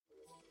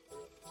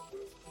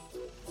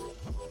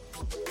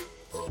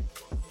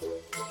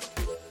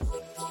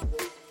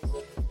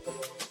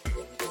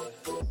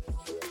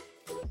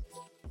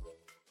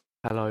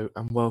Hello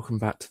and welcome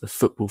back to the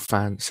Football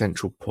Fan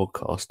Central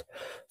podcast.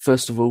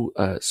 First of all,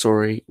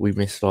 sorry we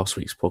missed last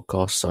week's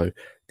podcast, so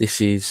this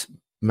is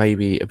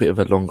maybe a bit of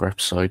a longer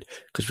episode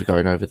because we're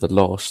going over the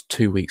last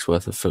 2 weeks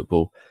worth of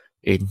football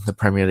in the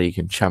Premier League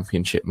and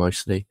Championship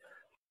mostly.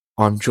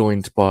 I'm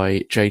joined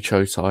by Jay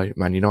Chotai,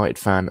 Man United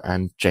fan,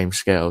 and James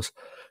Scales,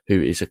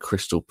 who is a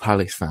Crystal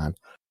Palace fan.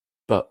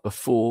 But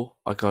before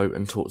I go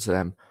and talk to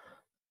them,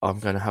 I'm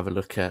going to have a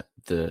look at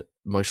the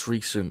most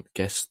recent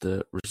guess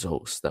the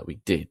results that we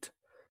did.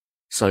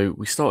 So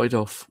we started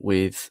off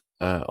with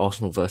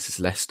Arsenal versus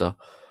Leicester.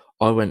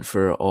 I went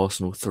for an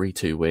Arsenal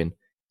 3-2 win.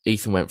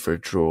 Ethan went for a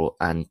draw,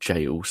 and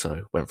Jay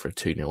also went for a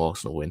 2-0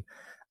 Arsenal win.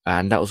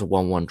 And that was a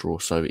 1-1 draw,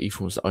 so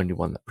Ethan was the only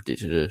one that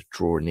predicted a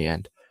draw in the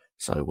end.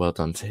 So well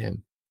done to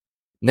him.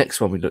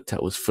 Next one we looked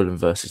at was Fulham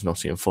versus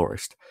Nottingham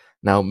Forest.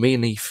 Now, me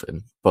and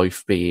Ethan,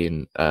 both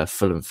being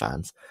Fulham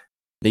fans,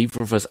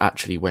 neither of us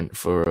actually went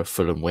for a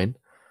Fulham win.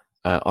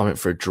 I went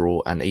for a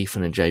draw, and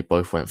Ethan and Jay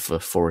both went for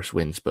Forest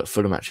wins, but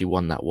Fulham actually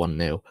won that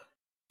 1-0.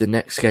 The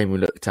next game we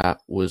looked at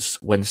was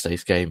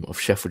Wednesday's game of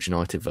Sheffield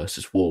United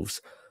versus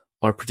Wolves.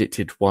 I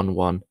predicted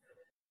 1-1,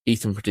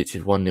 Ethan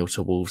predicted 1-0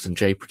 to Wolves, and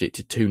Jay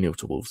predicted 2-0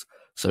 to Wolves.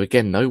 So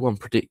again, no one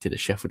predicted a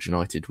Sheffield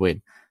United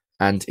win,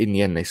 and in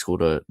the end they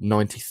scored a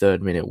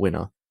 93rd minute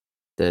winner.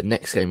 The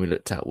next game we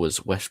looked at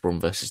was West Brom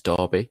versus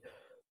Derby.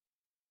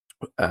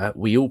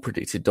 We all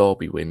predicted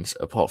Derby wins,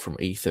 apart from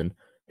Ethan,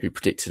 who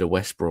predicted a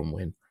West Brom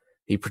win.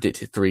 He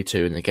predicted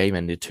 3-2 and the game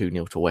ended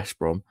 2-0 to West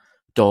Brom.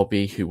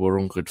 Derby, who were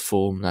on good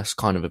form, that's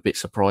kind of a bit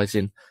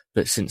surprising,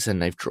 but since then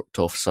they've dropped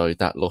off, so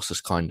that loss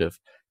has kind of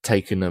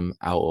taken them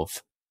out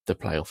of the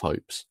playoff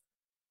hopes.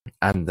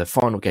 And the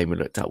final game we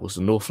looked at was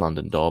the North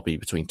London derby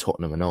between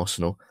Tottenham and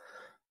Arsenal.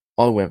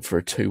 I went for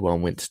a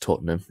 2-1 win to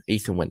Tottenham,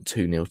 Ethan went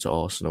 2-0 to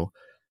Arsenal,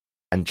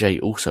 and Jay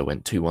also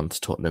went 2-1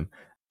 to Tottenham.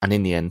 And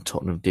in the end,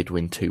 Tottenham did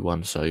win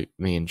 2-1, so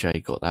me and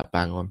Jay got that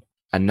bang on.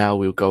 And now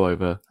we'll go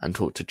over and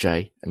talk to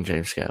Jay and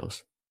James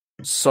Scales.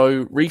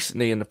 So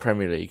recently in the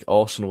Premier League,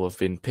 Arsenal have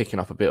been picking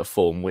up a bit of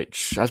form,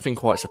 which has been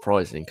quite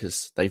surprising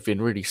because they've been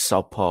really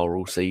subpar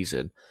all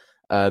season.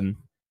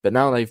 But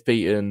now they've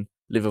beaten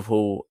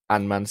Liverpool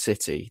and Man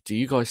City. Do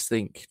you guys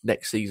think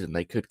next season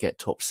they could get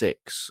top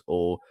six,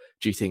 or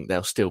do you think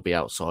they'll still be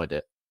outside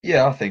it?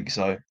 Yeah, I think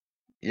so.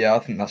 Yeah, I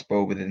think that's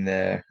well within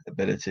their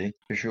ability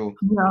for sure.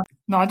 Yeah,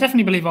 no, I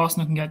definitely believe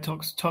Arsenal can get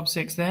top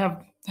six. They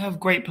have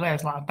great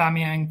players like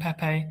Aubameyang,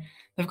 Pepe.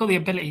 They've got the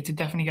ability to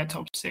definitely get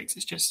top six.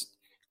 It's just,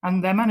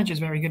 and their manager's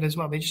very good as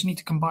well. They just need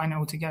to combine it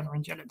all together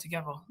and gel it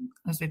together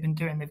as they've been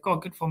doing. They've got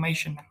a good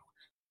formation now,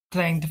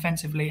 playing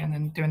defensively and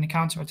then doing the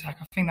counter attack.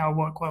 I think that will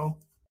work well.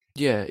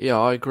 Yeah,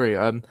 I agree.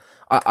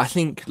 I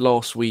think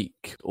last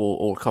week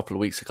or a couple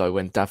of weeks ago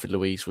when David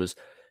Luiz was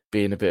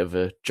being a bit of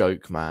a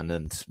joke man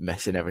and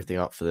messing everything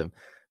up for them,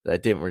 they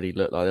didn't really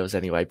look like there was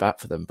any way back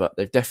for them, but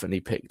they've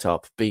definitely picked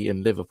up,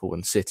 beating Liverpool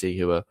and City,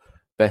 who are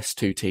best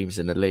two teams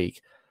in the league.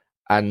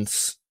 And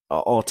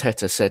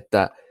Arteta said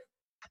that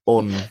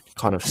on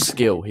kind of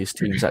skill, his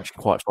team's actually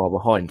quite far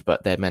behind,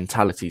 but their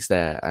mentality's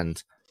there.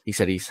 And he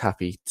said he's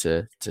happy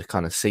to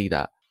kind of see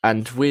that.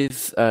 And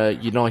with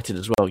United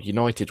as well,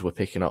 United were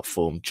picking up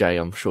form. Jay,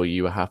 I'm sure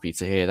you were happy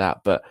to hear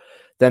that. But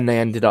then they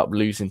ended up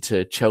losing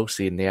to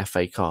Chelsea in the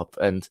FA Cup,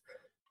 and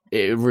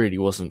it really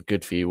wasn't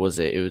good for you, was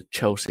it?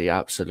 Chelsea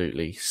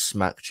absolutely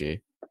smacked you.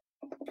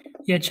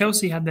 Yeah,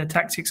 Chelsea had their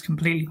tactics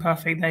completely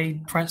perfect. They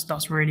pressed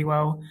us really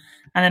well.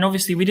 And then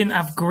obviously we didn't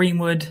have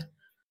Greenwood,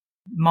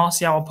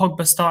 Martial or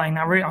Pogba starting.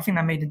 I think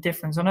that made a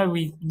difference. I know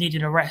we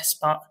needed a rest,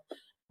 but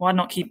why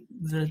not keep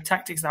the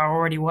tactics that are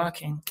already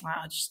working?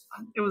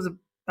 It was a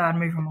bad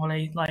move from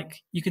Ole.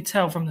 Like, you could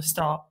tell from the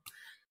start,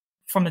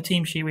 from the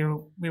team sheet,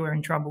 we were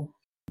in trouble.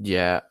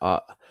 Yeah,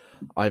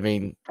 I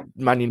mean,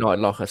 Man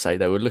United, like I say,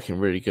 they were looking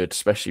really good,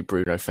 especially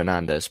Bruno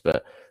Fernandes,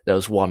 but there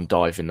was one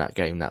dive in that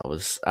game that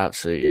was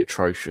absolutely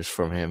atrocious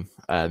from him.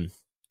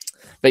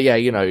 But yeah,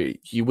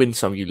 you win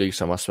some, you lose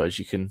some, I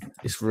suppose.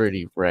 It's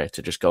really rare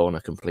to just go on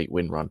a complete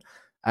win run.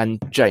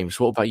 And James,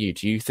 what about you?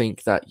 Do you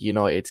think that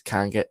United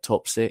can get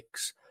top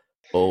six,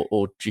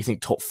 or do you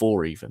think top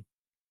four even?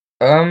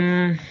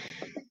 The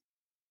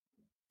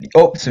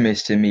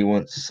optimist in me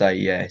wants to say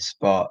yes,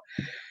 but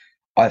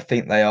I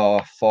think they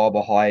are far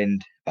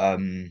behind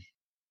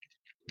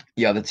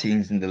the other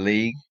teams in the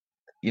league.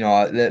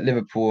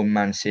 Liverpool and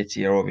Man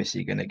City are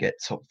obviously going to get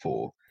top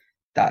four.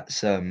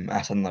 That's a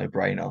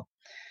no-brainer.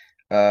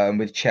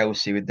 With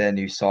Chelsea, with their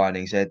new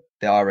signings,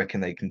 I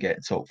reckon they can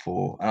get top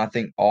four, and I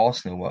think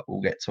Arsenal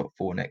will get top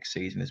four next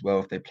season as well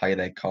if they play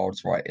their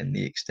cards right in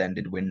the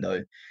extended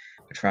window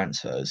for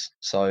transfers.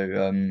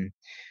 So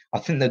I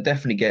think they'll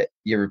definitely get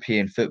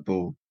European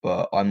football,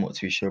 but I'm not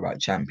too sure about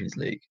Champions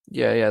League.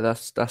 Yeah,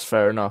 that's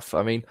fair enough.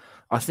 I mean,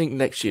 I think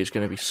next year is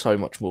going to be so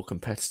much more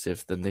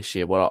competitive than this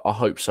year. Well, I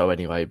hope so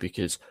anyway,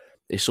 because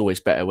it's always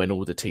better when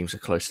all the teams are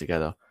close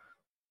together.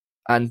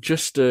 And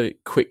just a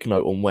quick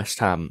note on West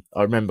Ham.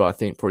 I remember, I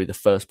think probably the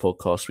first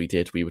podcast we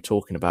did, we were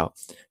talking about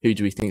who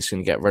do we think is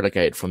going to get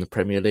relegated from the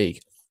Premier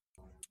League.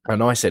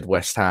 And I said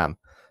West Ham,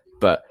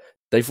 but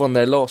they've won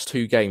their last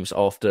 2 games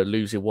after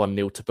losing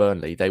 1-0 to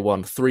Burnley. They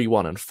won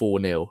 3-1 and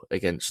 4-0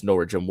 against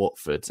Norwich and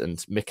Watford,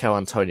 and Mikel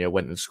Antonio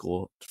went and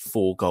scored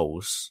 4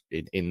 goals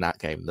in that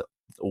game,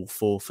 all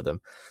 4 for them.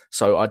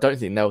 So I don't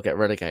think they'll get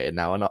relegated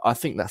now, and I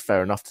think that's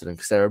fair enough to them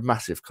because they're a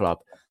massive club,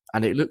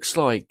 and it looks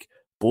like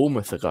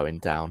Bournemouth are going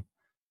down,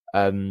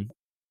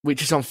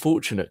 which is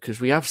unfortunate because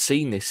we have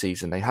seen this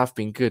season they have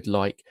been good.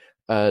 Like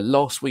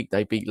last week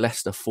they beat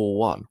Leicester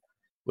 4-1,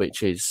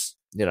 which is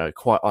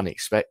quite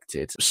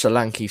unexpected.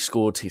 Solanke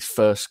scored his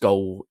first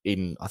goal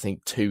in I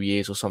think 2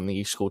 years or something.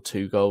 He scored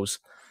 2 goals,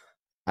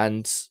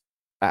 and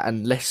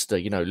Leicester,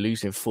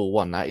 losing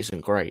 4-1, that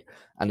isn't great.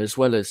 And as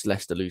well as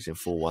Leicester losing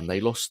 4-1, they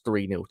lost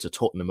 3-0 to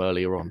Tottenham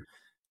earlier on.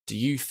 Do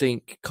you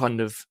think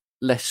kind of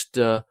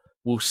Leicester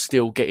will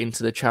still get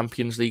into the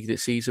Champions League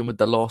this season with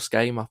the last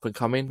game up and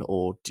coming,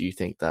 or do you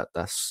think that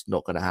that's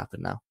not going to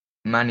happen now?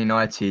 Man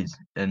United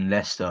and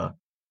Leicester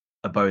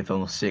are both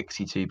on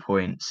 62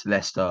 points.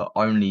 Leicester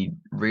only,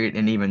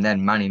 and even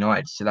then, Man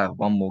United still have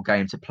 1 more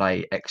game to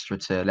play extra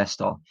to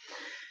Leicester.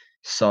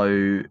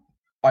 So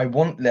I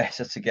want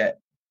Leicester to get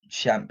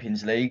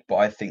Champions League, but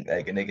I think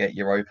they're going to get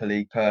Europa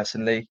League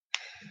personally.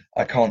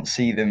 I can't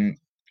see them,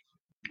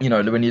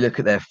 when you look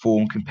at their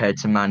form compared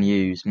to Man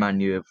U's, Man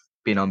U have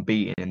been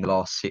unbeaten in the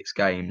last 6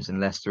 games,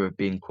 and Leicester have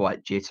been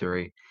quite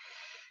jittery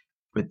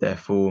with their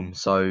form.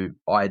 So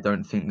I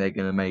don't think they're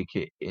going to make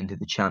it into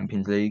the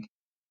Champions League,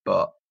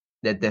 but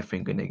they're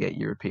definitely going to get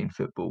European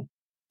football.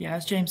 Yeah,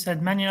 as James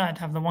said, Man United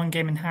have the 1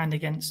 game in hand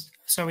against,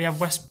 so we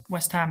have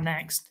West Ham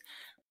next.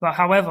 But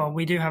however,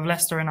 we do have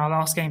Leicester in our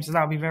last game, so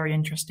that'll be a very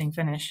interesting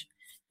finish,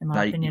 in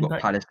my opinion. You've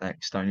got Palace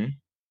next, don't you?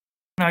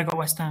 No, I got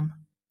West Ham.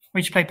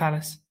 We should play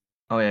Palace.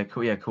 Oh yeah,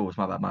 cool. Yeah, cool. It's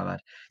my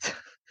bad.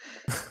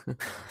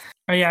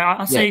 Oh yeah,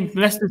 I'll say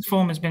Leicester's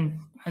form has been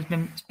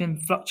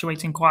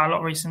fluctuating quite a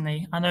lot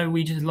recently. I know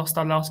we just lost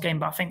our last game,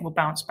 but I think we'll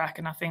bounce back,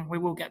 and I think we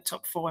will get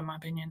top 4, in my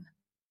opinion.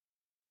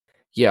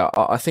 Yeah,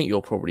 I think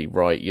you're probably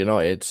right.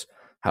 United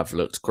have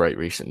looked great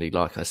recently.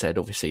 Like I said,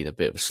 obviously a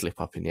bit of a slip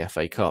up in the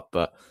FA Cup,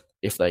 but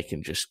if they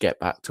can just get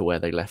back to where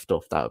they left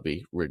off, that would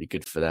be really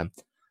good for them.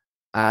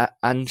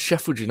 And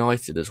Sheffield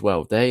United as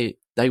well. They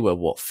were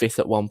 5th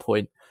at one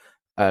point,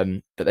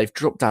 but they've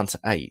dropped down to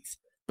 8th.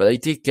 But they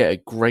did get a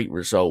great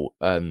result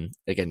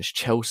against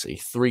Chelsea,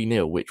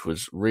 3-0, which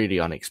was really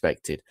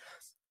unexpected.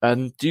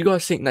 Do you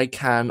guys think they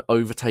can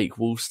overtake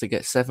Wolves to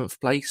get 7th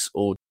place,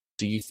 or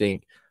do you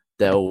think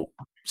they'll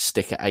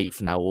stick at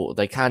 8th now, or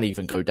they can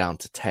even go down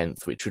to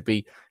 10th, which would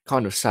be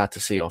kind of sad to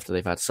see after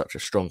they've had such a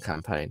strong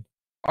campaign?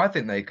 I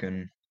think they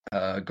can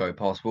go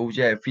past Wolves.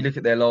 Yeah, if you look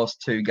at their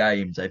last 2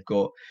 games, they've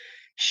got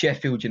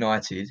Sheffield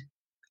United.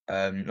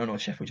 Not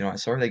Sheffield United,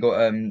 sorry. They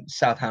got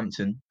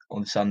Southampton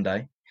on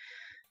Sunday.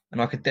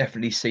 And I could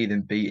definitely see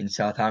them beating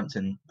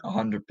Southampton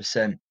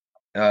 100%.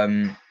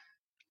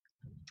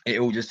 It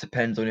all just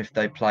depends on if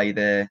they play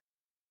their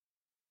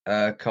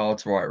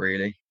cards right,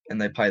 really, and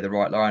they play the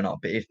right lineup.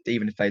 But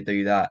even if they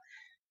do that,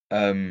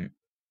 I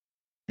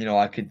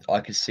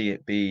could see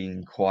it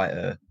being quite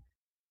a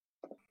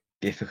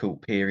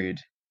difficult period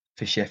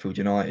for Sheffield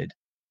United.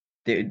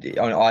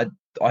 I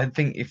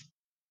think if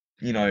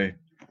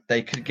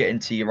they could get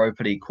into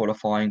Europa League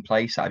qualifying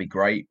place, that'd be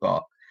great.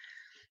 But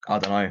I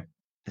don't know.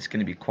 It's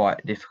going to be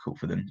quite difficult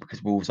for them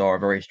because Wolves are a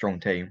very strong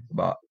team,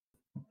 but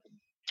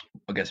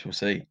I guess we'll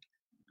see.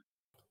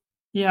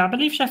 Yeah, I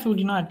believe Sheffield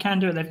United can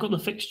do it. They've got the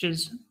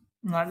fixtures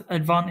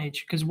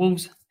advantage because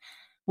Wolves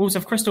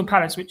have Crystal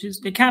Palace,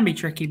 it can be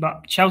tricky,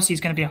 but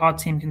Chelsea's going to be a hard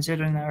team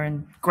considering they're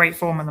in great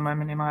form at the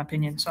moment, in my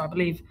opinion. So I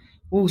believe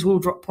Wolves will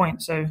drop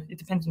points. So it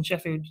depends on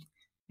Sheffield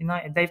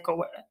United. They've got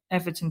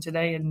Everton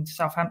today and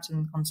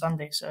Southampton on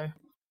Sunday, so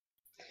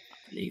I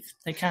believe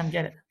they can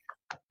get it.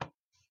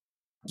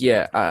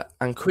 Yeah,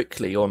 and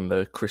quickly on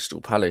the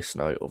Crystal Palace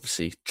note,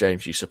 obviously,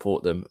 James, you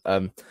support them,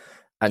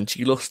 and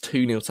you lost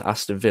 2-0 to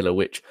Aston Villa,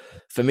 which,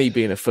 for me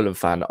being a Fulham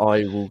fan,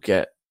 I will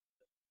get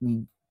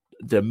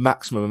the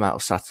maximum amount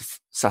of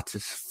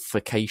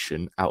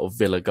satisfaction out of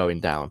Villa going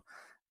down,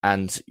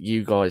 and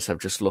you guys have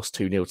just lost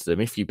 2-0 to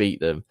them. If you beat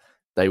them,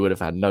 they would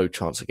have had no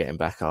chance of getting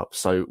back up.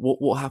 So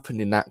what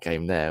happened in that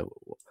game there?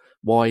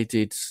 Why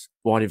did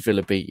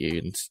Villa beat you,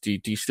 and do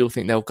you still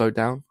think they'll go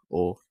down,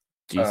 or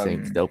do you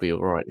think they'll be all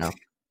right now?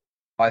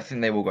 I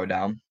think they will go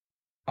down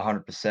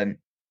 100%.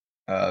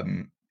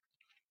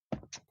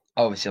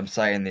 Obviously, I'm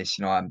saying this,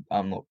 I'm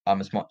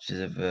as much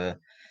of a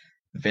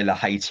Villa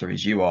hater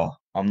as you are.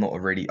 I'm not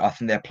I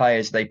think their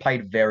players, they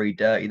played very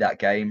dirty that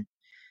game.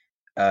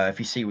 If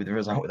you see with the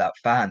result with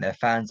that their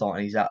fans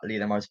aren't exactly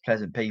the most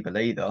pleasant people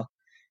either.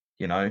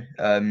 Yeah.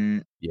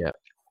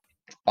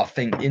 I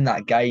think in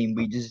that game,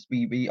 we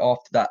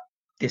after that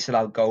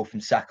disallowed goal from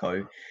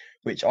Sakho,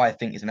 which I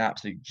think is an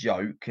absolute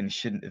joke and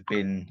shouldn't have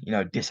been,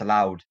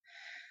 disallowed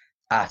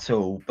at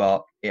all,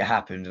 but it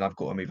happened and I've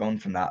got to move on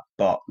from that.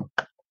 But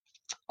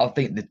I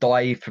think the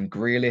dive from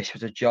Grealish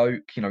was a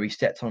joke. He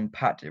stepped on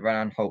Patrick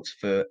Van Aanholt's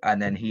foot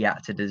and then he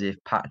acted as if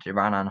Patrick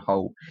Van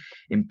Aanholt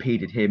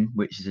impeded him,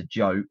 which is a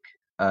joke.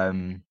 I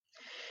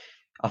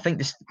think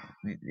this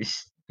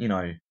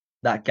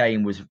that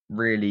game was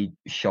really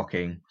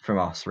shocking from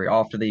us.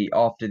 After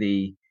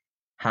the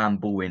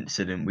handball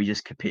incident, we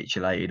just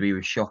capitulated. We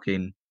were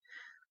shocking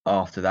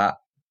after that,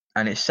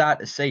 and it's sad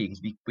to see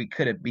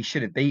because we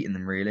should have beaten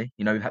them. Really,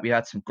 we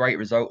had some great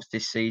results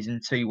this season.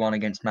 2-1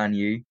 against Man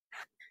U.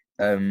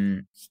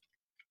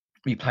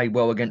 We played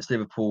well against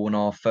Liverpool in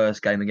our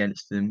first game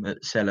against them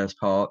at Selhurst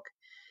Park.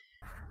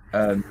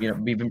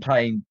 We've been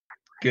playing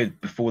good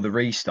before the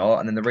restart,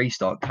 and then the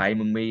restart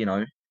came, and we,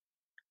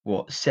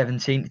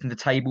 17th in the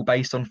table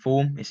based on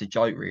form. It's a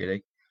joke,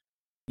 really.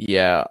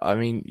 Yeah, I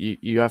mean,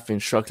 you have been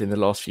struggling the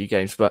last few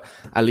games, but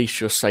at least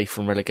you're safe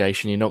from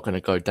relegation. You're not going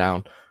to go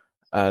down.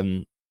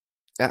 And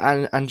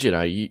you're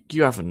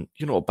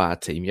not a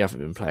bad team. You haven't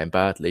been playing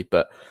badly,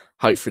 but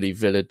hopefully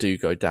Villa do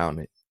go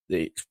down.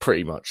 It's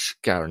pretty much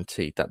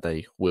guaranteed that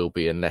they will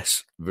be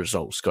unless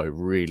results go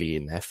really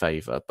in their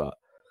favour. But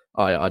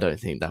I don't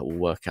think that will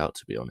work out,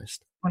 to be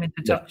honest. Wanted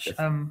to touch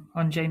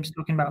on James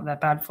talking about their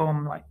bad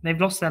form. Like, they've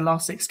lost their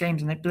last 6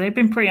 games, and they've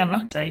been pretty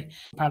unlucky,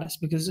 Palace,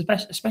 because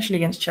especially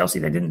against Chelsea,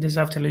 they didn't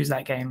deserve to lose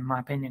that game, in my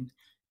opinion.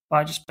 But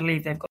I just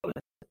believe they've got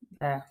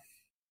their.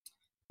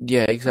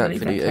 Yeah, exactly.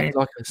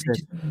 Like I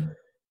said,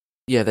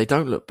 yeah, they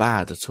don't look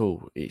bad at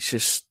all. It's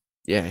just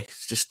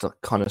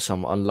kind of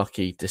some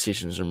unlucky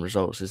decisions and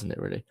results, isn't it,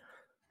 really?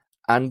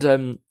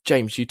 And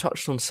James, you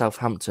touched on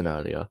Southampton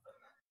earlier,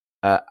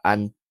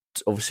 and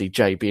obviously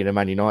Jay being a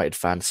Man United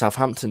fan,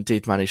 Southampton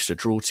did manage to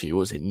draw to you. What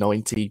was it,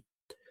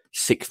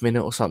 96th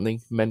minute or something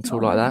mental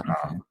like that?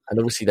 And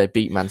obviously they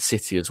beat Man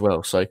City as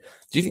well. So do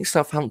you think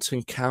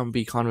Southampton can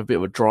be kind of a bit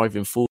of a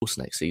driving force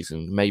next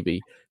season,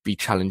 maybe be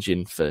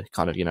challenging for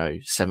kind of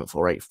 7th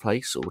or 8th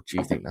place, or do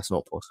you think that's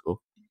not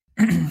possible?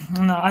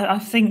 No, I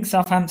think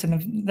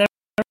Southampton, they're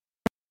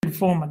in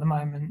form at the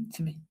moment,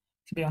 to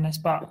be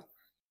honest, but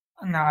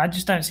no, I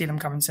just don't see them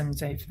coming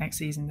 7th, 8th next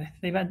season.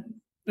 They've had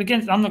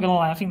I'm not gonna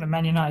lie, I think the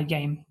Man United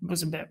game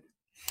was it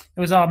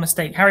was our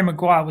mistake. Harry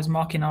Maguire was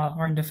marking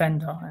our own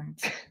defender, and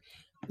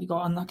we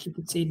got unlucky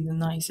conceding the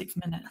 96th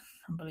minute.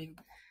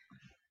 Unbelievable.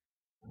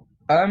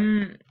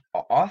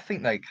 I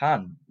think they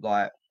can.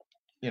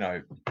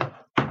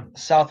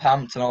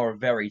 Southampton are a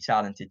very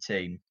talented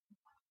team,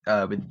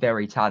 with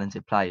very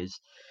talented players.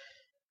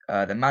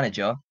 The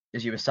manager,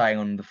 as you were saying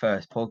on the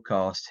first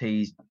podcast,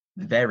 he's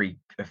very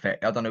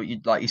effective. I don't know,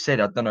 like you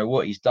said, I don't know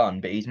what he's done,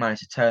 but he's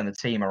managed to turn the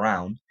team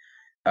around.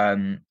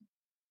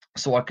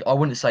 So I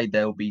wouldn't say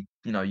they'll be,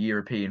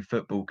 European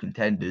football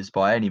contenders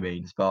by any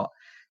means, but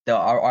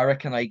I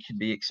reckon they could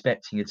be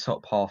expecting a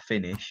top half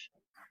finish,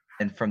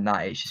 and from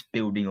that, it's just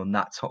building on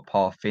that top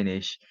half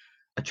finish,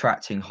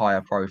 attracting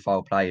higher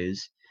profile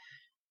players,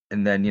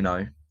 and then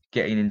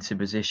getting into a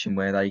position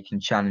where they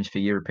can challenge for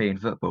European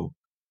football.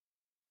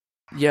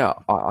 Yeah,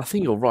 I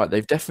think you're right.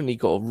 They've definitely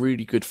got a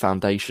really good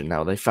foundation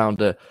now. They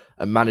found a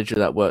manager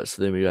that works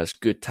for them who has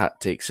good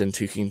tactics and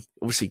who can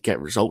obviously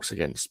get results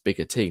against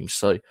bigger teams.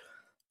 So,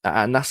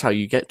 and that's how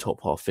you get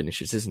top half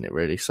finishes, isn't it,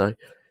 really? So,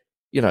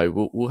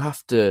 we'll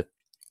have to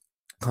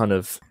kind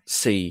of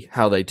see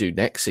how they do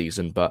next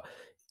season. But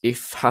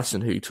if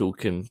Hasenhüttl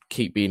can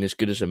keep being as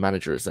good as a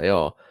manager as they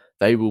are,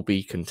 they will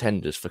be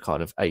contenders for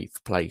kind of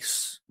 8th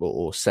place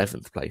or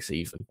 7th place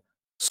even.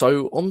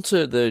 So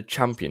onto the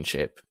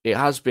Championship, it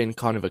has been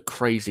kind of a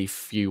crazy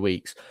few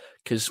weeks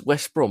because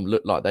West Brom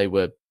looked like they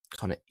were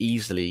kind of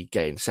easily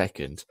getting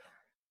second.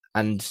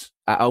 And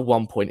at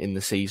one point in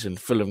the season,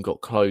 Fulham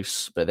got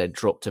close, but then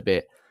dropped a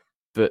bit.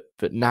 But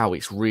now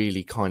it's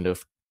really kind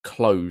of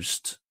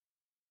closed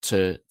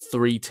to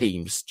 3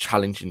 teams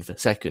challenging for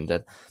second.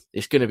 And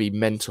it's going to be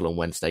mental on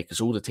Wednesday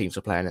because all the teams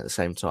are playing at the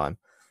same time.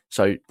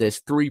 So there's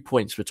 3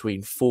 points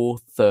between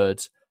 4th,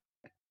 3rd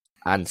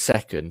and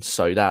 2nd.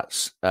 So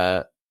that's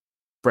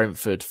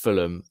Brentford,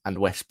 Fulham and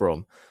West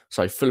Brom.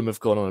 So Fulham have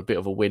gone on a bit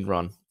of a win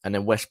run, and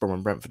then West Brom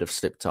and Brentford have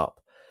slipped up.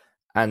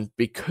 And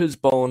because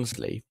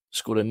Barnsley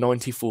scored a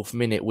 94th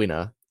minute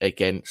winner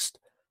against,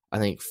 I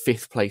think,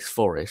 5th place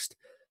Forest,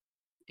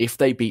 if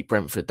they beat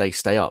Brentford, they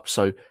stay up.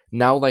 So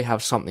now they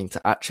have something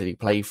to actually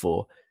play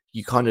for.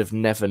 You kind of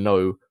never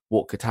know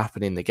what could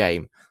happen in the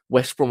game.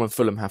 West Brom and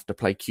Fulham have to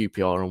play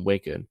QPR and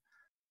Wigan.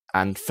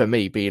 And for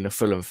me, being a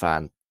Fulham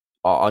fan,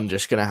 I'm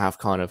just going to have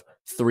kind of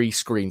 3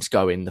 screens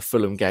going: the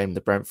Fulham game,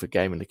 the Brentford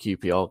game, and the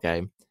QPR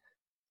game,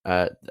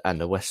 and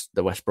the West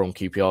Brom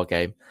QPR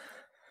game.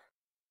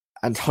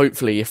 And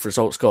hopefully, if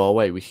results go our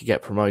way, we could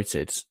get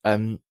promoted.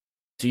 Do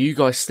you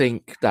guys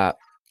think that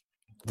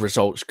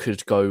results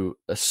could go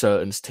a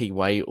certain team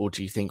way, or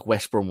do you think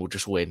West Brom will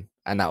just win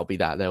and that'll be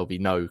that? There'll be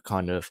no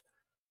kind of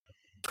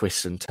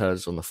twists and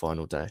turns on the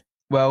final day.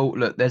 Well,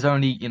 look, there's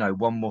only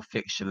one more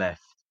fixture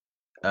left.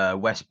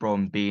 West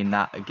Brom being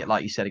that,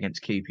 like you said,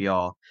 against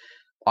QPR.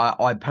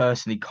 I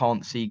personally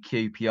can't see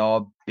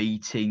QPR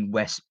beating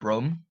West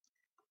Brom.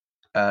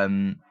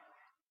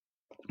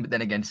 But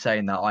then again,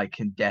 saying that, I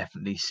can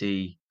definitely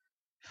see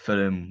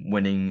Fulham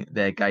winning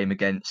their game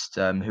against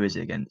who is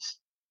it against?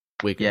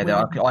 Wigan.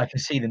 Yeah, I can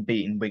see them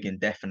beating Wigan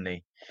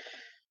definitely.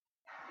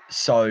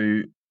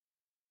 So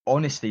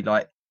honestly,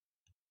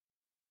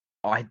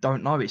 I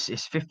don't know. It's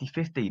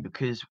 50-50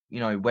 because,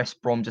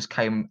 West Brom just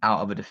came out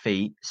of a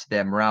defeat. So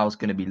their morale's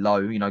going to be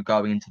low,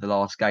 going into the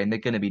last game. They're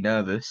going to be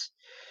nervous.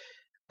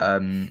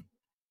 Um,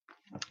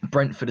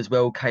 Brentford as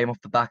well came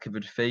off the back of a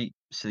defeat.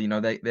 So,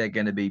 they're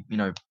going to be,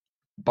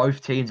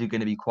 both teams are going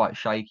to be quite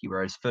shaky,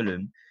 whereas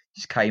Fulham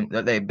just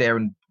they're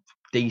in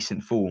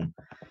decent form.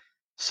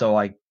 So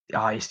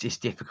it's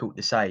difficult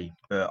to say,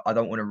 but I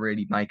don't want to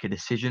really make a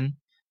decision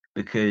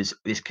because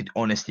this could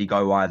honestly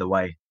go either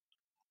way.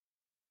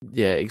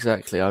 Yeah,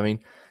 exactly. I mean,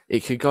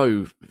 it could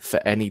go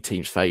for any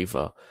team's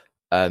favour.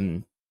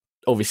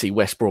 Obviously,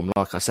 West Brom,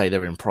 like I say,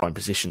 they're in prime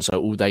position, so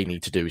all they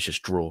need to do is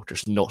just draw,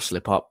 just not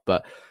slip up.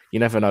 But you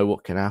never know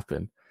what can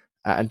happen.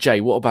 And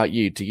Jay, what about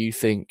you? Do you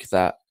think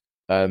that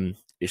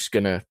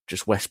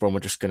West Brom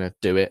are just gonna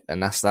do it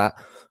and that's that,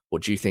 or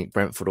do you think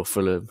Brentford or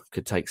Fulham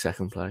could take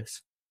second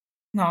place?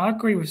 No, I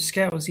agree with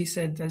Scales. He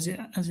said, as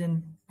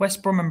in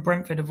West Brom and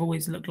Brentford have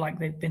always looked like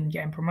they've been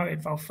getting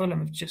promoted, while Fulham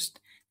they've just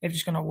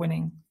gone on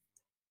winning.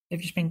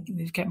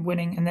 They've kept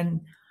winning, and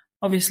then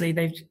obviously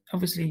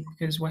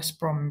because West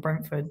Brom and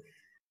Brentford.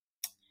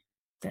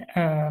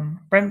 I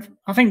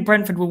think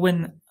Brentford will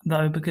win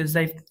though because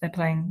they're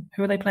playing.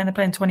 Who are they playing? They're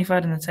playing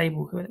 23rd in the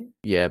table. Who are they?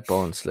 Yeah,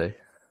 Barnsley.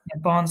 Yeah,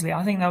 Barnsley.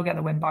 I think they'll get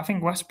the win, but I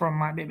think West Brom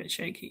might be a bit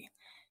shaky,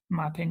 in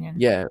my opinion.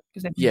 Yeah,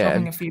 because they've been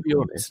dropping a few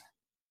points.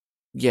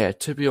 Yeah,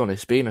 to be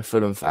honest, being a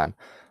Fulham fan,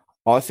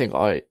 I think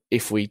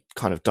if we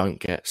kind of don't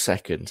get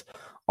second,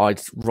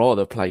 I'd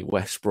rather play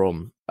West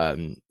Brom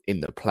in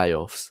the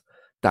playoffs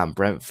than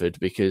Brentford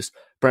because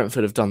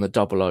Brentford have done the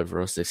double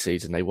over us this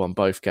season. They won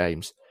both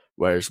games,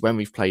 whereas when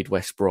we've played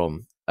West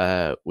Brom,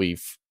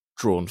 we've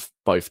drawn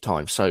both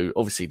times. So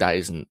obviously that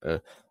isn't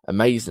an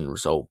amazing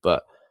result,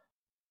 but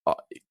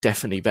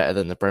definitely better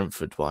than the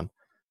Brentford one.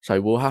 So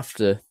we'll have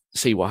to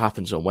see what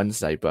happens on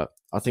Wednesday, but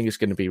I think it's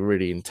going to be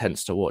really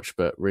intense to watch,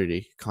 but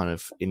really kind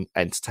of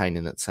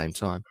entertaining at the same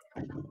time.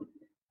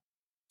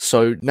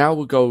 So now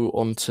we'll go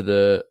on to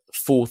the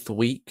fourth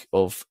week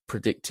of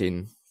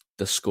predicting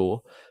the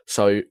score.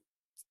 So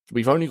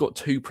we've only got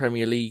two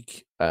Premier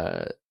League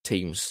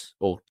teams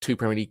or two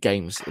Premier League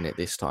games in it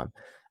this time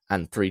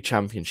and three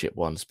Championship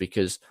ones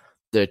because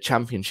the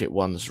Championship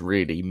ones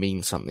really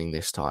mean something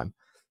this time.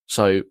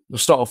 So we'll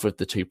start off with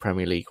the two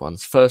Premier League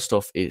ones. First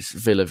off is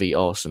Villa v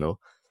Arsenal.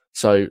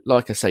 So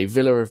like I say,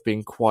 Villa have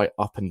been quite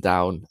up and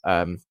down.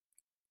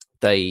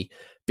 They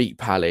beat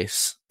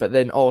Palace, but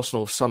then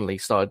Arsenal suddenly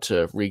started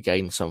to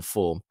regain some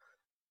form.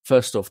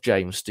 First off,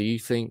 James,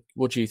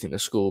 what do you think the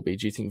score will be?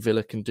 Do you think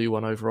Villa can do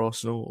one over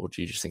Arsenal, or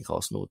do you just think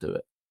Arsenal will do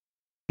it?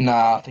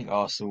 Nah, I think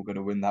Arsenal are going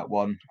to win that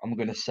one. I'm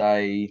going to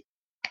say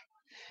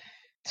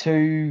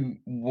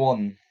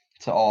 2-1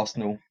 to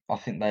Arsenal. I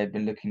think they've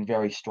been looking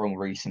very strong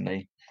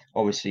recently.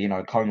 Obviously,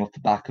 coming off the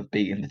back of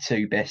beating the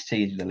two best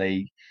teams in the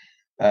league,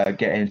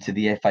 getting into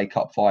the FA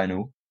Cup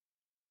final.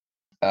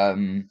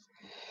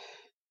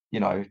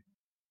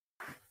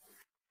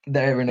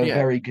 They're in a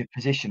very good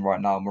position right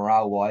now,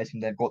 morale-wise,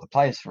 and they've got the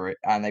players for it,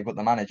 and they've got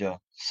the manager.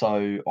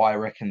 So I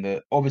reckon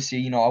that,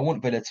 obviously, I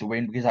want Villa to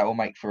win because that will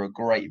make for a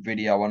great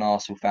video on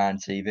Arsenal Fan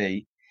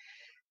TV.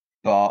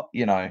 But,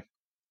 I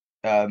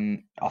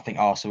think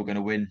Arsenal are going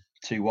to win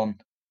 2-1.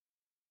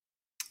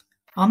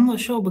 I'm not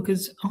sure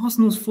because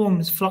Arsenal's form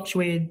has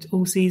fluctuated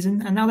all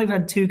season, and now they've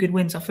had two good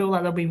wins. I feel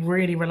like they'll be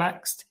really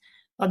relaxed.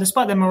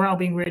 Despite their morale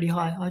being really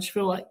high, I just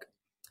feel like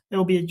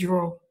it'll be a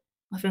draw.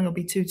 I think it'll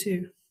be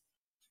 2-2.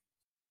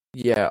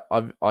 Yeah,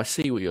 I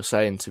see what you're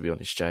saying, to be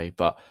honest, Jay.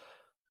 But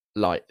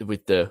like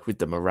with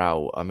the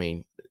morale, I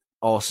mean,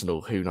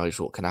 Arsenal, who knows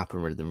what can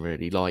happen with them?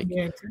 Really, like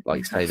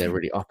you say, they're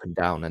really up and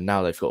down, and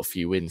now they've got a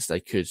few wins. They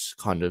could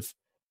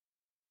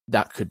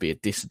that could be a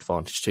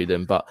disadvantage to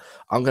them. But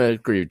I'm going to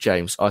agree with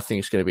James. I think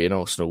it's going to be an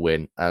Arsenal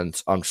win, and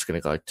I'm just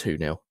going to go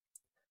 2-0.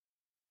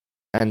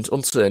 And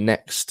on to the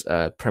next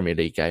Premier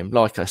League game.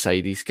 Like I say,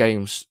 these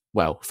games,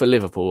 well, for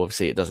Liverpool,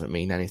 obviously it doesn't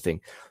mean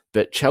anything,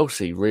 but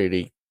Chelsea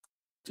really.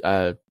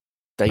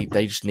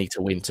 They just need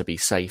to win to be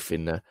safe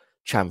in the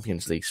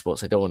Champions League spots.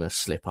 They don't want to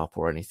slip up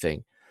or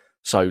anything.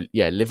 So,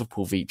 yeah,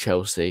 Liverpool v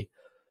Chelsea.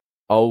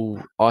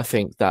 I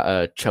think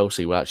that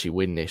Chelsea will actually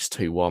win this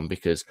 2-1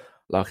 because,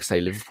 like I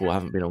say, Liverpool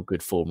haven't been on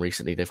good form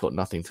recently. They've got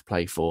nothing to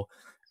play for.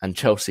 And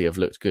Chelsea have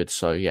looked good.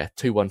 So, yeah,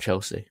 2-1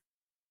 Chelsea.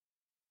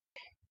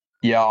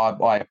 Yeah,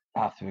 I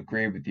have to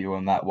agree with you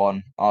on that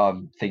one. I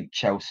think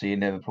Chelsea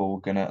and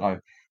Liverpool I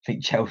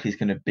think Chelsea's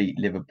going to beat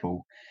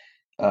Liverpool.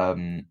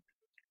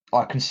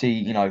 I can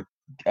see,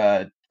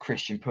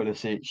 Christian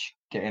Pulisic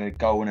getting a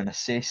goal and an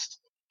assist.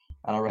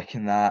 And I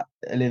reckon that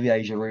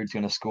Olivier Giroud's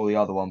going to score the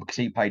other one because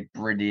he played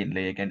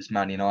brilliantly against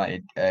Man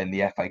United in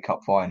the FA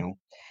Cup final.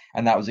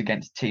 And that was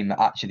against a team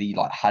that actually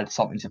had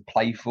something to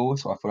play for.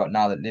 So I feel like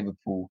now that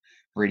Liverpool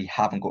really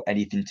haven't got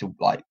anything to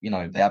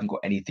they haven't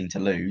got anything to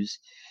lose.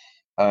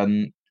 They're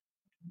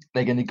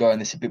going to go in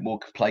this a bit more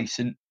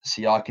complacent.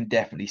 So yeah, I can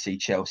definitely see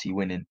Chelsea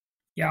winning.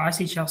 Yeah, I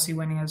see Chelsea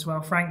winning as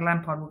well. Frank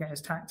Lampard will get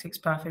his tactics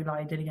perfect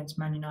like he did against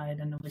Man United,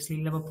 and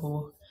obviously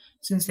Liverpool,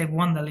 since they've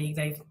won the league,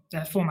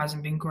 their form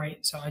hasn't been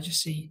great. So I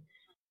just see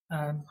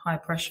high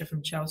pressure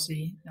from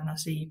Chelsea, and I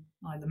see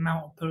the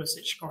Mount of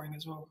Pulisic scoring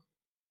as well.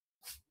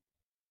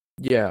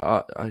 Yeah,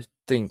 I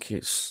think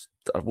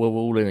we're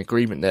all in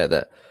agreement there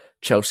that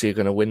Chelsea are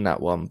going to win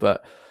that one,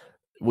 but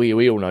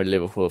we all know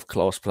Liverpool have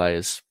class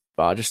players,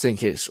 but I just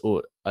think it's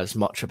as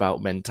much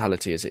about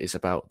mentality as it is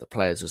about the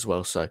players as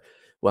well. So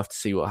we'll have to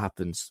see what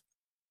happens.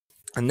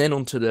 And then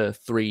on to the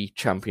 3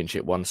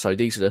 championship ones. So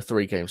these are the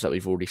 3 games that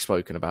we've already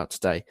spoken about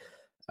today.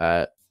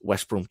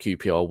 West Brom,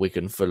 QPR,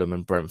 Wigan, Fulham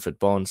and Brentford,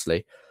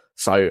 Barnsley.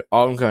 So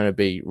I'm going to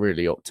be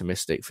really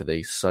optimistic for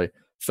these. So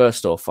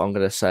first off, I'm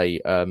going to say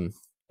a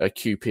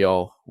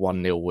QPR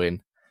 1-0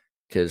 win,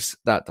 because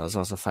that does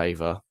us a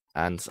favour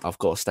and I've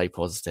got to stay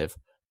positive.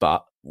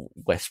 But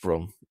West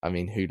Brom, I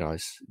mean, who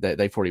knows?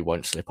 They probably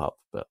won't slip up,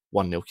 but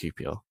 1-0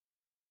 QPR.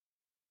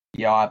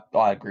 Yeah,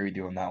 I agree with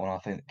you on that one. I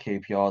think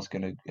QPR is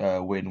going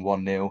to win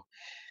 1-0.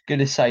 Going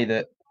to say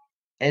that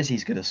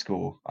Ezzy's going to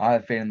score. I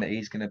have a feeling that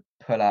he's going to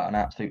pull out an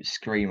absolute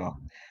screamer.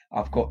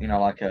 I've got,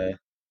 not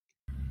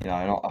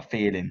a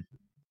feeling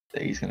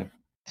that he's going to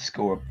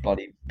score a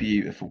bloody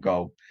beautiful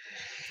goal.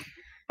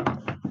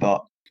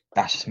 But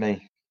that's just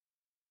me.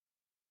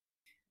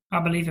 I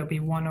believe it'll be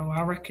 1-0.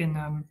 I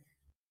reckon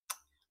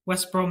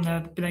West Brom,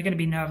 they're going to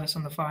be nervous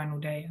on the final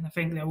day, and I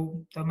think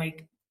they'll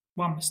make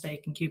one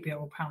mistake and QPR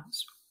will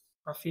pounce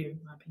for a few, in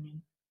my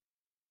opinion.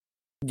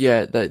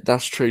 Yeah,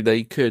 that's true.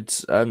 They could.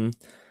 And,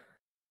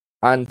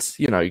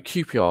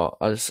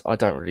 QPR, I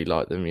don't really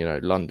like them,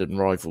 London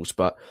rivals,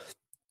 but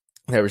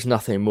there is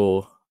nothing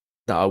more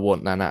that I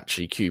want than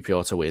actually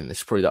QPR to win. This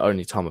is probably the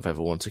only time I've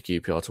ever wanted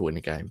QPR to win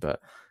a game, but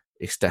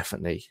it's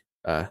definitely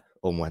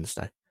on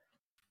Wednesday.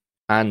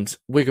 And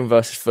Wigan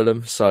versus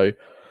Fulham, so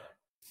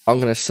I'm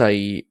going to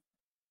say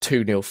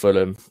 2-0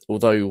 Fulham.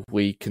 Although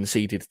we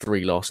conceded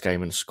 3 last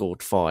game and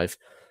scored 5,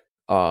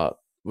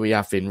 we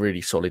have been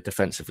really solid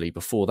defensively.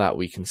 Before that,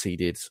 we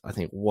conceded, I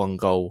think, 1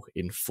 goal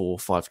in 4 or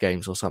 5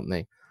 games or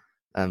something.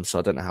 So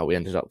I don't know how we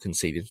ended up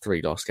conceding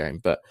 3 last game,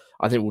 but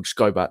I think we'll just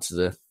go back to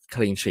the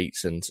clean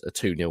sheets and a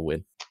 2-0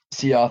 win.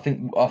 So yeah, I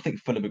think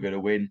Fulham are going to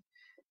win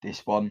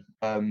this one.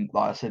 Like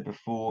I said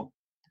before,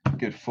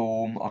 good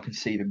form. I can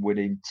see them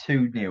winning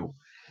 2-0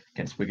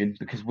 against Wigan,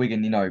 because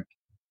Wigan,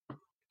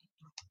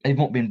 they've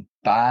not been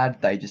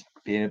bad. They just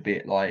been a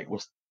bit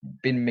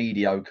been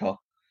mediocre.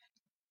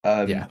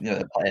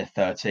 They're player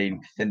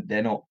 13.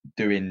 They're not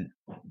doing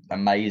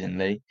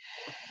amazingly.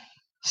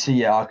 So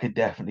yeah, I could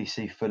definitely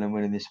see Fulham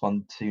winning this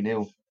one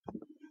 2-0.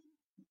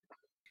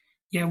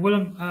 Yeah,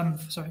 Fulham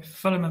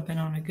have been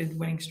on a good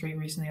winning streak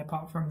recently,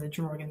 apart from the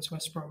draw against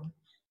West Brom,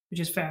 which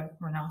is fair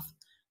enough.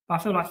 But I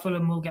feel like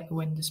Fulham will get the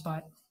win,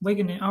 despite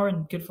Wigan are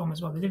in good form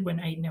as well. They did win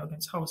 8-0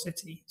 against Hull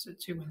City, so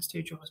 2 wins,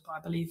 2 draws. But I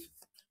believe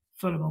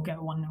Fulham will get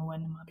a 1-0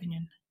 win, in my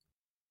opinion.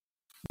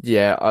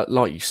 Yeah,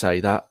 like you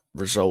say, that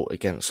result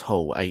against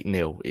Hull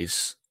 8-0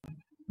 is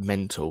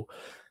mental.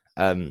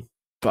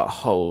 But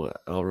Hull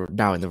are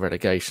now in the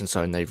relegation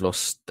zone. They've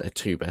lost their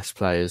 2 best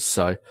players,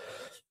 so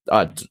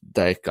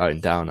they're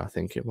going down, I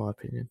think, in my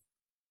opinion.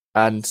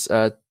 And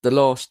the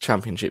last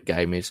championship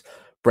game is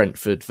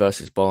Brentford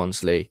versus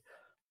Barnsley.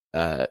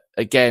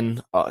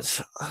 Again,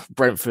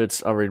 Brentford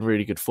are in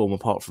really good form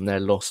apart from their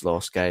loss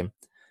last game.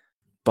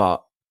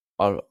 But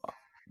I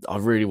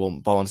really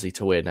want Barnsley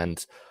to win,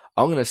 and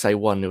I'm going to say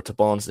 1-0 to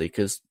Barnsley,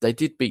 because they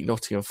did beat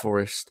Nottingham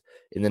Forest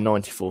in the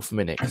 94th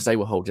minute, because they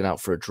were holding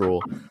out for a draw.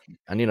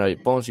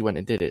 And, Barnsley went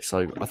and did it.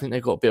 So I think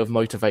they've got a bit of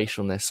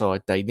motivation on their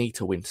side. They need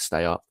to win to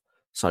stay up.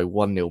 So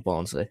 1-0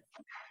 Barnsley.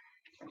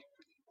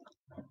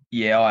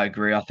 Yeah, I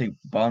agree. I think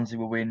Barnsley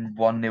will win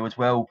 1-0 as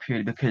well,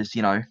 purely because,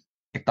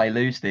 if they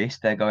lose this,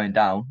 they're going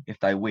down. If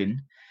they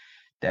win,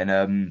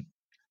 then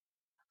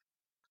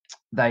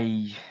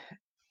they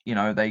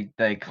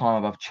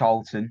climb above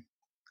Charlton.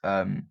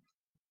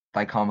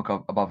 They climb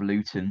above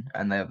Luton,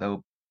 and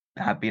they'll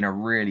have been a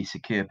really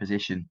secure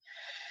position.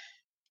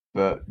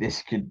 But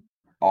this could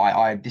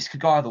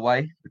go either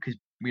way, because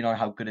we know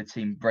how good a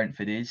team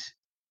Brentford is.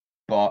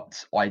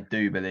 But I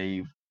do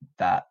believe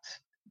that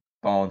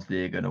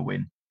Barnsley are going to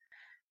win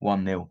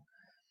 1-0.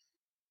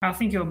 I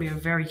think it'll be a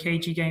very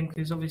cagey game,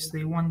 because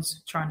obviously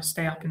one's trying to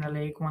stay up in the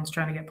league, one's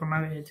trying to get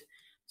promoted.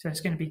 So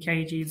it's going to be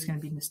cagey, there's going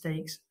to be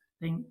mistakes,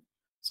 I think.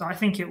 So I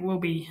think it will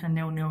be a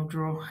 0-0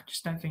 draw. I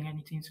just don't think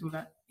any teams will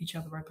let each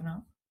other open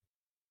up.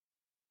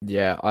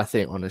 Yeah, I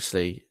think,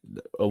 honestly,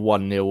 a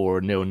 1-0 or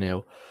a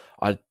 0-0.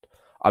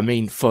 I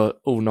mean, for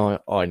all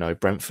night, I know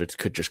Brentford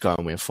could just go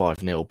and win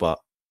 5-0, but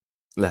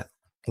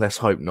let's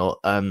hope not.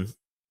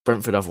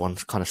 Brentford have won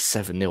kind of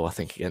 7-0, I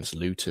think, against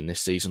Luton this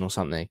season or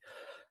something.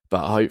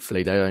 But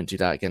hopefully they don't do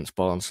that against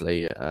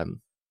Barnsley.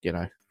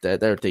 They're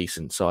a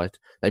decent side.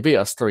 They beat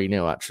us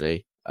 3-0,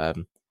 actually,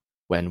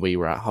 when we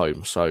were at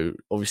home. So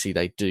obviously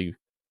they do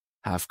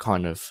have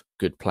kind of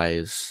good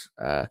players.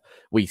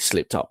 We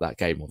slipped up that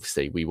game,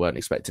 obviously. We weren't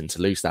expecting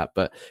to lose that,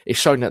 but it's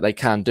shown that they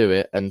can do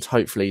it, and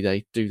hopefully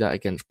they do that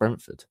against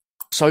Brentford.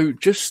 So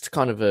just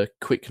kind of a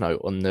quick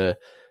note on the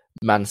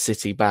Man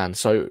City ban.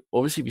 So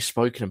obviously we've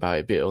spoken about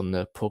it a bit on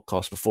the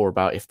podcast before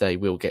about if they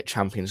will get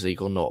Champions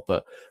League or not,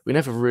 but we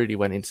never really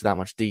went into that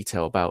much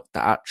detail about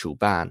the actual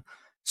ban.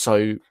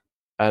 So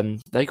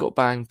they got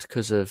banned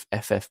because of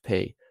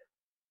FFP,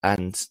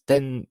 and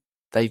then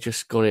they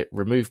just got it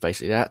removed.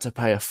 Basically, they had to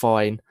pay a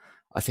fine.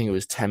 I think it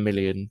was £10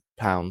 million,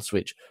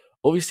 which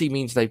obviously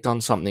means they've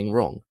done something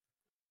wrong,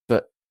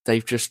 but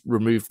they've just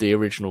removed the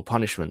original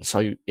punishment.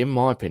 So in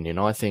my opinion,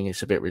 I think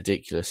it's a bit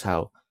ridiculous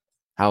how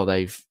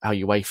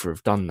UEFA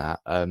have done that,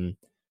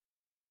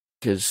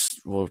 because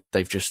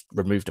they've just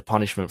removed a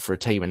punishment for a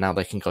team and now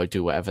they can go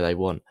do whatever they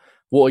want.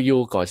 What are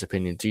your guys'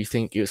 opinion? Do you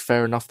think it was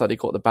fair enough that they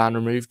got the ban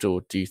removed,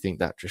 or do you think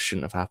that just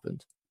shouldn't have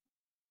happened?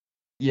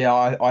 Yeah,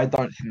 I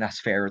don't think that's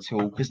fair at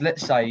all. Because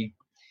let's say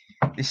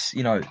this,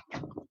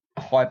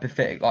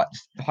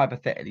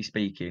 hypothetically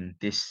speaking,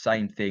 this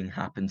same thing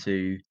happened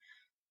to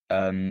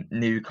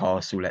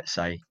Newcastle. Let's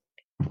say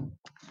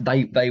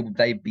they'd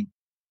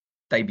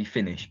be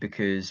finished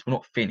because, well,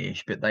 not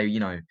finished, but they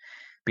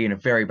be in a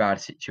very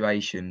bad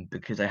situation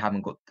because they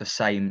haven't got the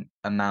same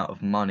amount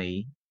of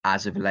money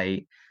as of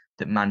late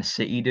that Man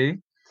City do.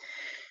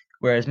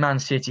 Whereas Man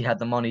City had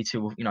the money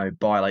to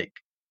buy like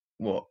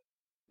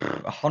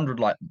 100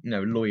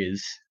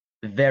 lawyers,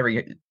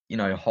 very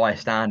high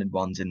standard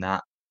ones in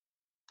that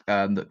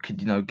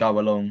could go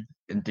along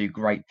and do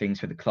great things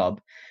for the club,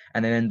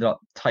 and then ended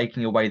up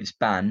taking away this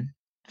ban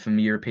from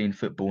European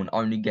football and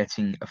only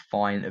getting a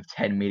fine of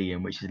 10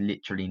 million, which is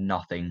literally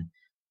nothing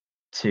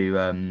to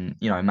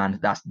man,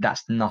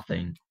 that's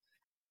nothing.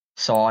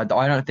 So I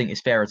don't think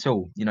it's fair at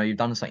all. You've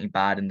done something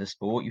bad in the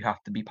sport, you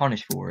have to be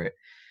punished for it,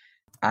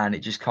 and it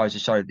just goes to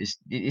show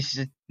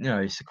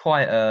it's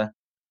quite a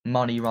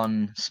money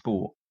run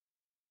sport.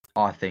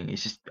 I think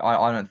it's just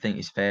I don't think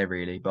it's fair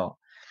really, but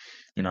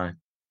I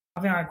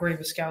think I agree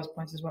with Scal's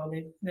points as well.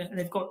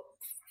 They've got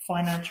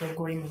financial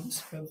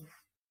agreements with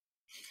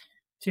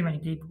too many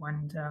people,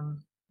 and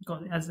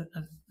as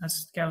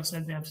Scal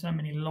said, they have so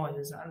many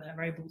lawyers that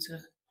they're able to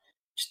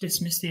just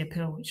dismiss the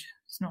appeal, which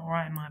is not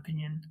right in my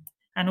opinion.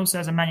 And also,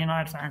 as a Man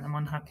United fan, I'm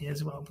unhappy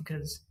as well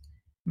because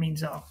it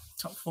means our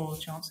top 4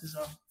 chances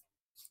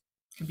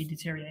could be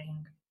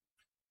deteriorating.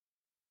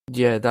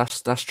 Yeah,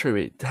 that's true.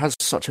 It has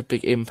such a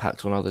big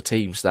impact on other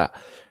teams that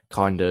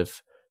kind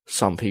of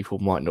some people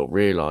might not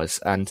realise.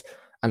 And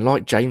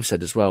like James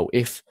said as well,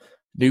 if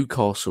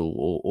Newcastle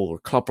or a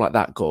club like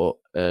that got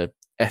a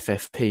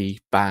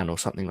FFP ban or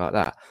something like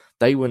that,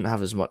 they wouldn't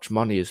have as much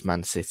money as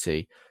Man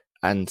City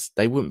and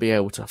they wouldn't be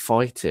able to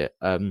fight it.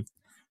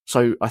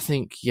 So I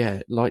think,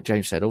 yeah, like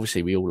James said,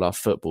 obviously we all love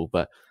football,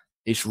 but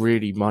it's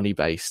really money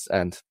based,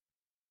 and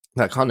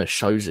that kind of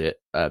shows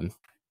it.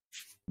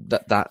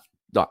 That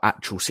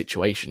actual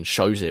situation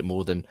shows it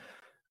more than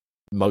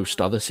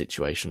most other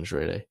situations,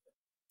 really.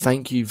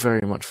 Thank you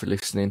very much for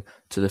listening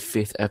to the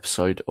 5th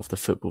episode of the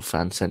Football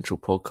Fan Central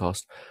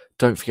podcast.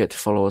 Don't forget to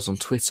follow us on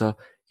Twitter,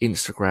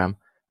 Instagram,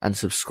 and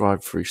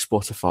subscribe through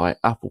Spotify,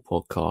 Apple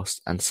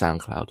Podcasts, and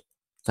SoundCloud.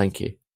 Thank you.